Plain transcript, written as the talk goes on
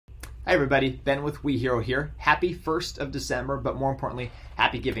Hi everybody, Ben with We Hero here. Happy 1st of December, but more importantly,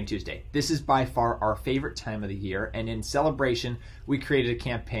 happy Giving Tuesday. This is by far our favorite time of the year, and in celebration, we created a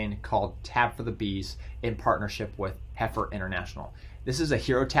campaign called Tab for the Bees in partnership with Heifer International. This is a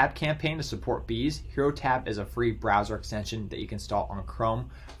Hero Tab campaign to support bees. Hero Tab is a free browser extension that you can install on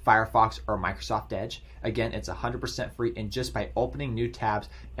Chrome, Firefox, or Microsoft Edge. Again, it's 100% free, and just by opening new tabs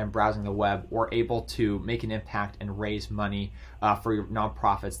and browsing the web, we're able to make an impact and raise money for your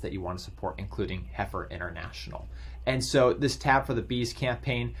nonprofits that you want to support, including Heifer International. And so this Tab for the Bees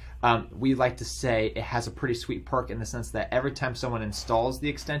campaign, we like to say it has a pretty sweet perk in the sense that every time someone installs the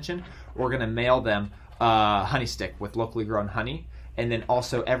extension, we're going to mail them a honey stick with locally grown honey. And then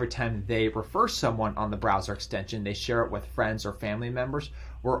also every time they refer someone on the browser extension, they share it with friends or family members,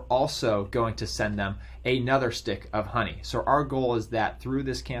 we're also going to send them another stick of honey. So our goal is that through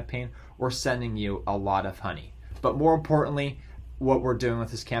this campaign, we're sending you a lot of honey. But more importantly, what we're doing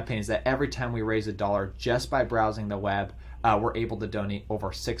with this campaign is that every time we raise $1 just by browsing the web, we're able to donate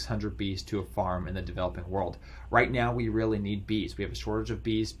over 600 bees to a farm in the developing world. Right now, we really need bees. We have a shortage of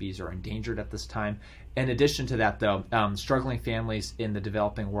bees. Bees are endangered at this time. In addition to that, though, struggling families in the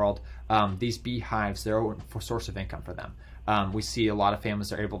developing world, these beehives, they're a source of income for them. We see a lot of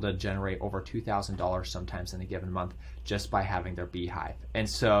families are able to generate over $2,000 sometimes in a given month just by having their beehive. And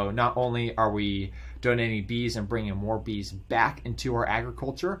so not only are we donating bees and bringing more bees back into our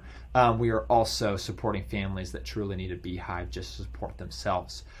agriculture, we are also supporting families that truly need a beehive just to support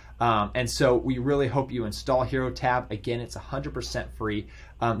themselves. And so we really hope you install Hero Tab. Again, it's 100% free.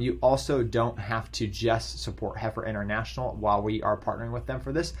 You also don't have to just support Heifer International while we are partnering with them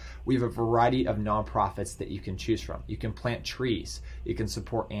for this. We have a variety of nonprofits that you can choose from. You can plant trees, you can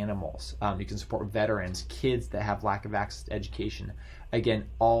support animals, you can support veterans, kids that have lack of access to education. Again,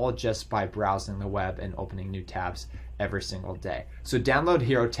 all just by browsing the web and opening new tabs every single day. So download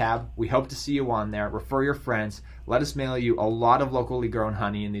Hero Tab. We hope to see you on there. Refer your friends. Let us mail you a lot of locally grown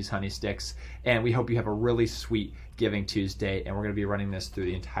honey in these honey sticks. And we hope you have a really sweet Giving Tuesday. And we're going to be running this through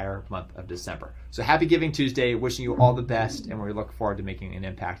the entire month of December. So happy Giving Tuesday. Wishing you all the best. And we look forward to making an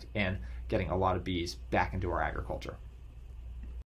impact and getting a lot of bees back into our agriculture.